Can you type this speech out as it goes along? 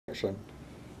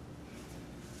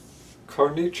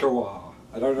Konnichiwa.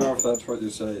 I don't know if that's what you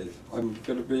say. I'm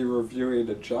going to be reviewing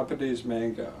a Japanese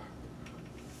manga.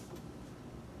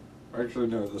 Actually,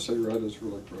 no, the cigarette is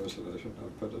really gross and I shouldn't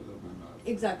have put it in my mouth.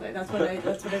 Exactly, that's what I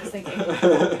was thinking.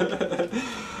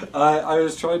 I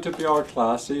was trying to be all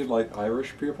classy like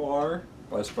Irish people are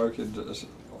by smoking.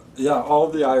 Yeah, all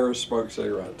the Irish smoke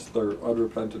cigarettes. They're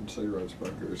unrepentant cigarette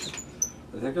smokers.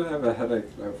 I think I have a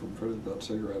headache now from putting that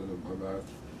cigarette in my mouth.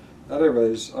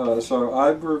 Anyways, so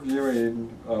I'm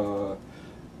reviewing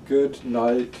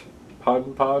Goodnight,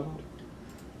 Punpun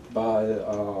by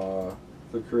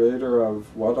the creator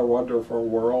of What a Wonderful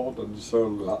World and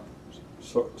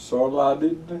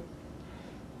Soladin.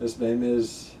 His name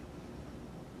is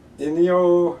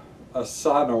Inyo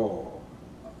Asano.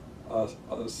 I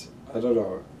don't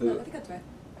know. No, I think that's right.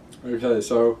 Okay,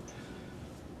 so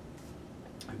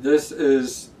this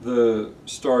is the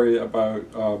story about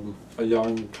a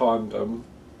young condom,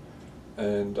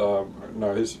 and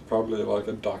no, he's probably like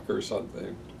a duck or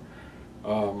something.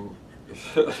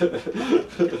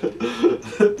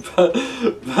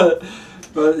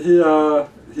 but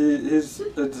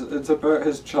it's about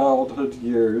his childhood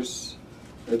years.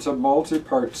 It's a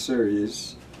multi-part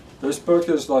series. This book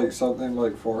is like something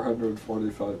like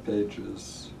 445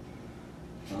 pages.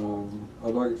 I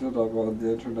looked it up on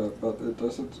the internet, but it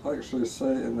doesn't actually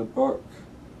say in the book.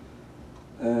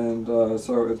 And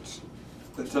so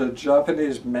it's a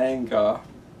Japanese manga,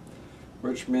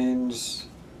 which means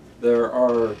there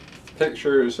are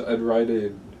pictures and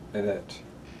writing in it.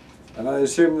 And I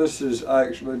assume this is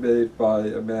actually made by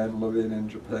a man living in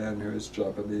Japan who is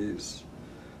Japanese.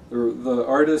 The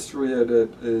artistry in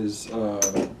it is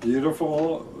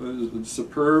beautiful, it's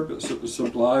superb,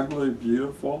 sublimely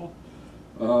beautiful.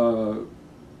 I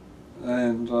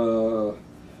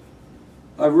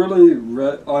really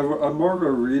read, I'm more of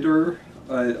a reader.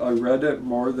 I read it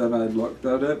more than I looked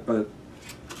at it, but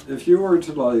if you were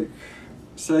to like,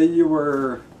 say you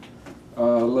were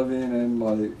living in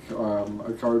like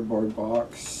a cardboard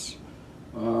box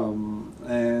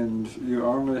and you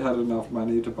only had enough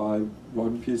money to buy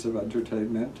one piece of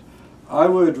entertainment, I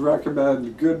would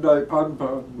recommend Goodnight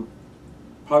Punpun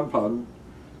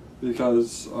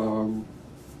because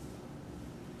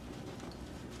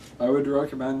I would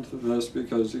recommend this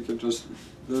because you can just,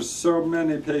 there's so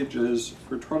many pages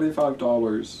for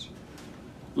 $25.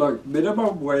 Look,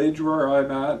 minimum wage where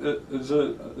I'm at, is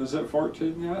it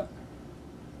 14 yet?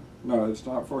 No, it's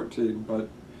not 14, but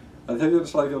I think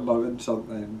it's like 11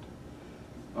 something.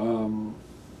 And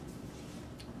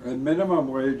minimum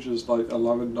wage is like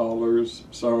 $11,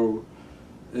 so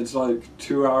it's like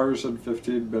 2 hours and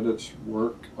 15 minutes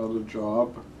work on a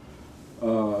job.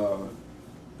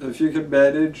 If you can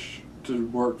manage to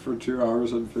work for 2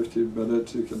 hours and 15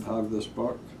 minutes, you can have this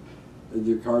book in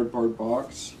your cardboard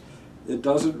box. It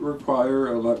doesn't require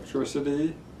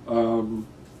electricity. And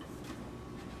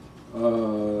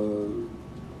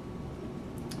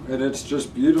it's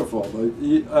just beautiful.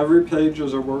 Like every page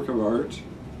is a work of art.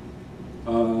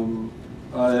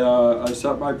 I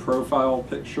set my profile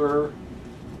picture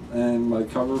and my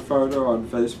cover photo on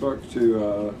Facebook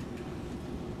to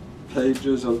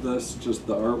pages of this, just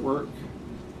the artwork.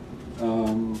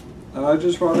 And I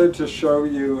just wanted to show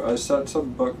you, I set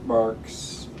some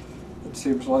bookmarks. It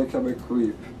seems like I'm a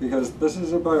creep, because this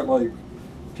is about like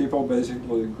people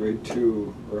basically in grade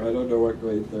 2, or I don't know what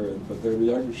grade they're in, but they're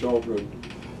young children,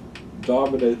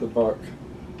 dominate the book.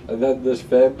 And then this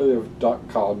family of duck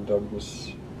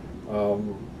condoms.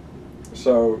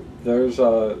 So there's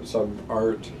some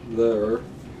art there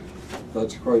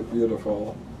that's quite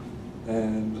beautiful.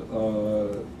 And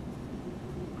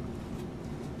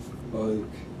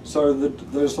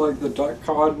there's like the duck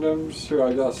condoms who,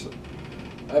 I guess,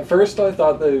 at first I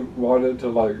thought they wanted to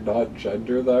like not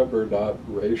gender them or not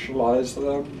racialize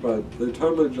them, but they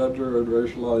totally gender and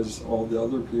racialize all the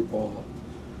other people.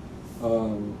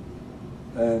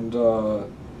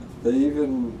 They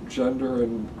even gender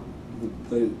and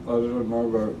I don't know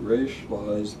about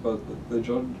racialize, but they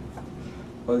gender,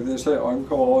 like they say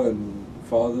uncle and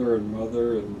father and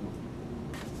mother. And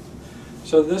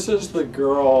so this is the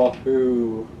girl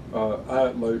who,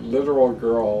 like literal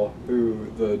girl who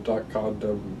the duck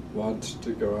condom wants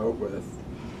to go out with.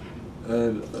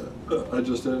 And I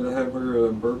just ate a hamburger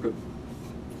and bourbon.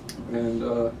 And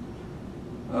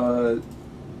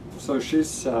so she's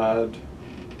sad.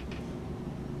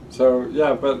 So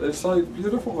yeah, but it's like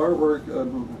beautiful artwork,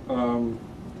 and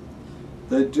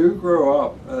they do grow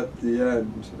up at the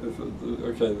end.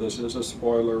 Okay, this is a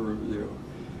spoiler review.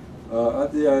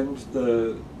 At the end,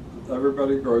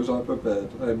 everybody grows up a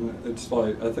bit, and it's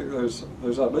like, I think there's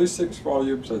at least 6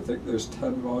 volumes. I think there's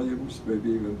 10 volumes,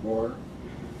 maybe even more,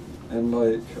 and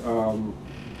like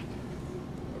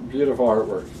beautiful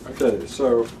artwork. Okay,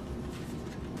 so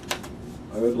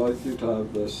I would like you to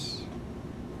have this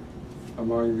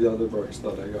among the other books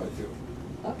that I got you.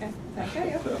 Okay, thank you.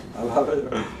 Yeah, I love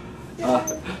it.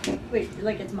 Wait,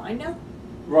 like it's mine now?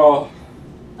 Well.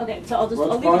 Okay, so I'll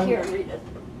leave mine? it here and read it.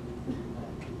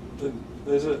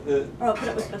 Is it? Or I'll put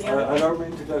it with the other. I don't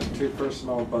mean to get too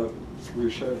personal, but we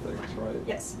share things, right?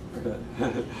 Yes. Okay.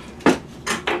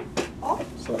 Oh.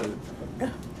 Sorry.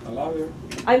 I love you.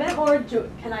 I meant more,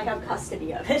 can I have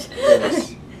custody of it?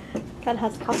 Yes. Ken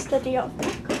has custody of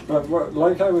it. But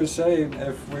like I was saying,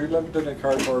 if we lived in a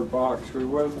cardboard box, we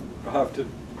wouldn't have to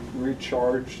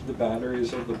recharge the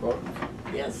batteries of the book.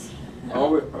 Yes.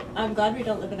 Oh, I'm glad we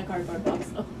don't live in a cardboard box,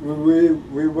 though.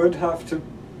 We would have to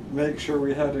make sure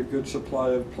we had a good supply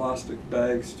of plastic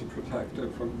bags to protect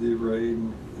it from the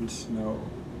rain and snow.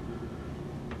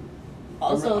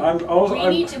 Also,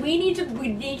 we need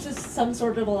some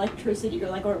sort of electricity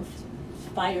or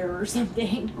fire or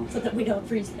something so that we don't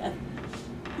freeze to death.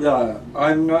 Yeah,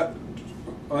 I'm not.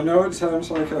 I know it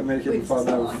sounds like I'm making Wait, fun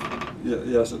still of. on?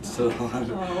 Yes, it's still on.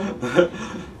 Oh.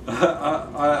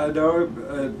 I know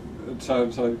it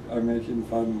sounds like I'm making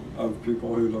fun of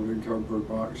people who live in cardboard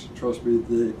box. Trust me,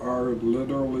 they are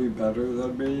literally better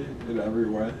than me in every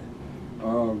way.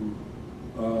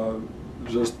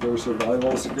 Just their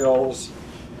survival skills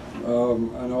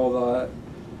and all that.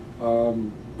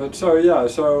 But so yeah,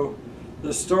 so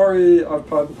the story of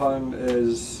Punpun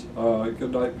is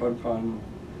Goodnight Punpun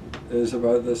is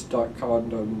about this duck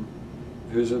condom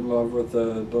who's in love with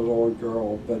a little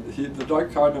girl, but the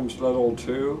duck condom's little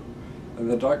too, and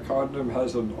the duck condom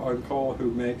has an uncle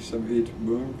who makes him eat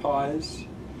moon pies.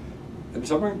 And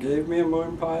someone gave me a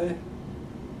moon pie,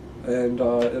 and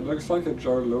it looks like a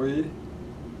Joe Louis.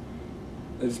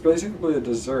 It's basically a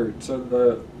dessert. So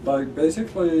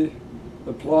basically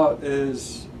the plot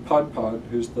is Punpun,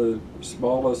 who's the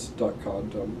smallest duck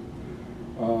condom.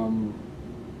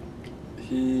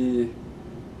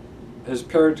 His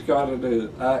parents got in an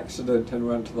accident and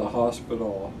went to the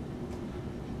hospital,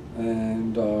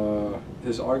 and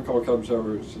his uncle comes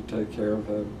over to take care of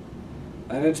him.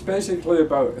 And it's basically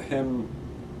about him.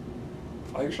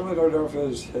 Actually, I don't know if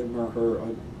it's him or her.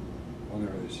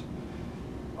 Anyways,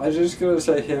 I'm just gonna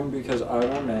say him because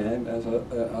I'm a man. I'm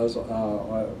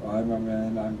a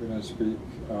man, I'm gonna speak,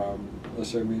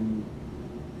 assuming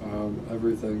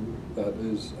everything that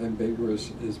is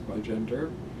ambiguous is my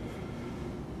gender.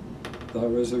 That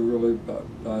was a really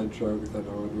bad joke that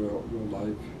no one will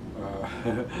like.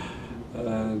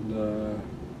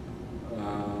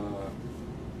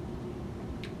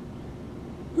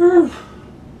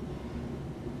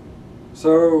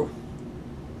 So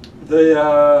they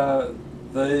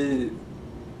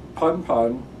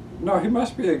Punpun. No, he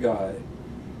must be a guy.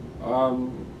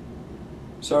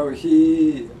 So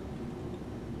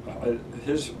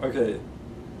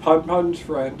Punpun's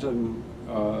friend and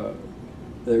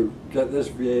they get this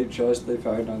VHS they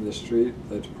found on the street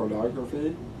that's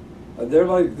pornography, and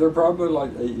they're probably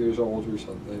like 8 years old or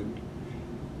something,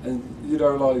 and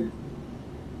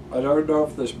I don't know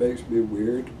if this makes me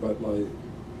weird, but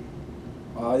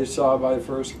I saw my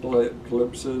first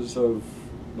glimpses of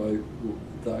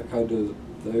that kind of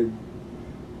thing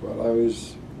when I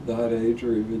was that age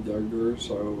or even younger.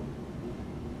 So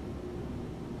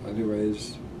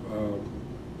anyways,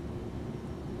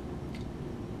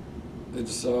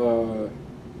 it's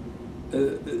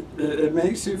it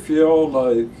makes you feel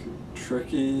like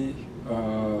tricky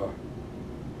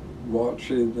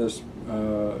watching this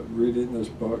reading this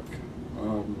book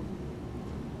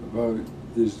about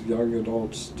these young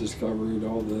adults discovering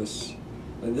all this,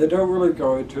 and they don't really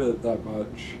go into it that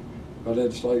much, but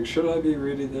it's like, should I be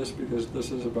reading this because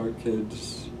this is about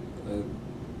kids and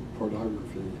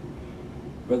pornography?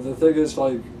 But the thing is,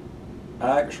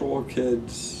 actual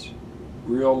kids,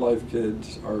 real life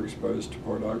kids are exposed to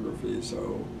pornography,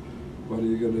 so what are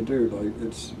you going to do?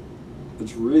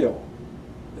 It's real.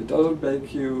 It doesn't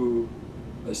make you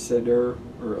a sinner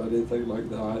or anything like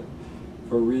that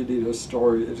for reading a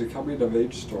story. It's a coming of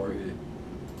age story.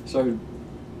 So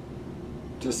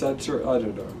to censor, I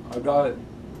don't know.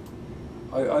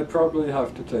 I'd probably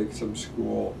have to take some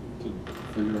school to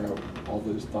figure out all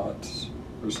these thoughts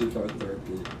or seek out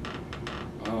therapy.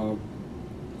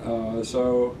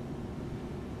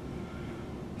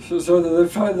 So they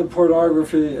find the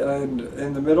pornography, and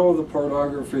in the middle of the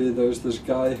pornography there's this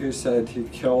guy who said he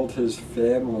killed his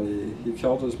family. He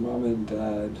killed his mom and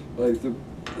dad.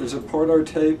 There's a porno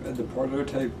tape, and the porno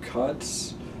tape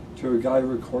cuts to a guy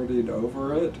recording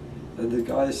over it, and the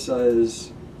guy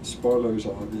says, spoilers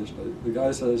obviously, the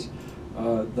guy says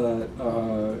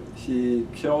that he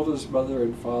killed his mother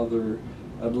and father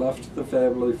and left the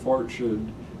family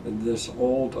fortune in this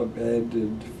old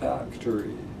abandoned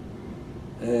factory.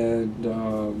 And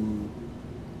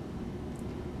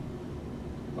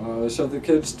so the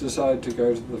kids decide to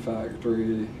go to the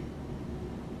factory.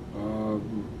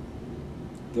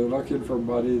 They're looking for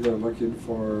money, they're looking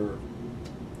for,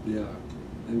 yeah,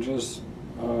 and just,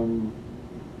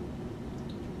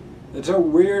 it's a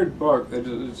weird book.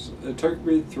 It took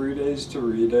me 3 days to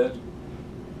read it.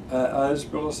 As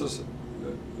Melissa,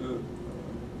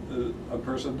 a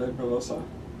person named Melissa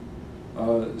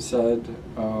said,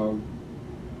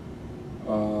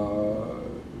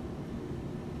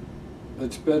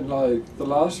 it's been like, the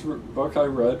last book I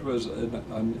read was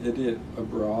An Idiot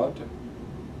Abroad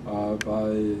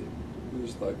by,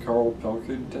 who's that, Carl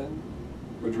Pilkington,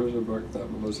 which was a book that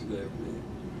Melissa gave me.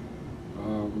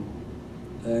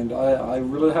 And I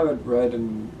really haven't read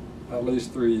in at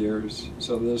least 3 years,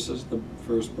 so this is the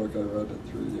first book I read in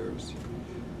 3 years.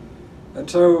 And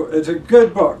so it's a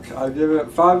good book. I give it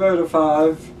 5 out of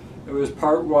 5. It was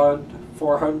part 1,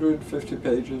 450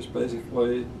 pages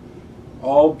basically,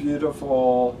 all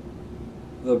beautiful.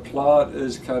 The plot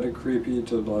is kind of creepy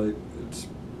to like,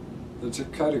 it's a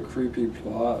kind of creepy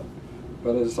plot,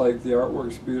 but it's like the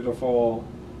artwork's beautiful,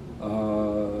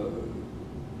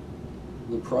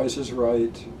 the price is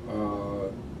right,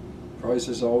 price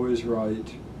is always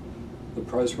right, the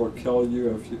price will kill you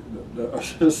if you,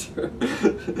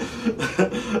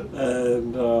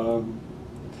 and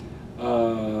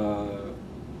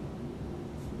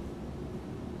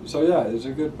so yeah, it's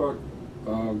a good book.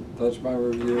 That's my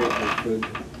review of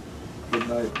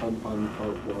Goodnight, Punpun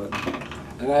Part 1.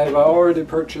 And I've already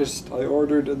purchased, I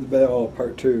ordered in the mail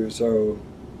Part 2, so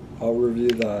I'll review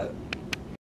that.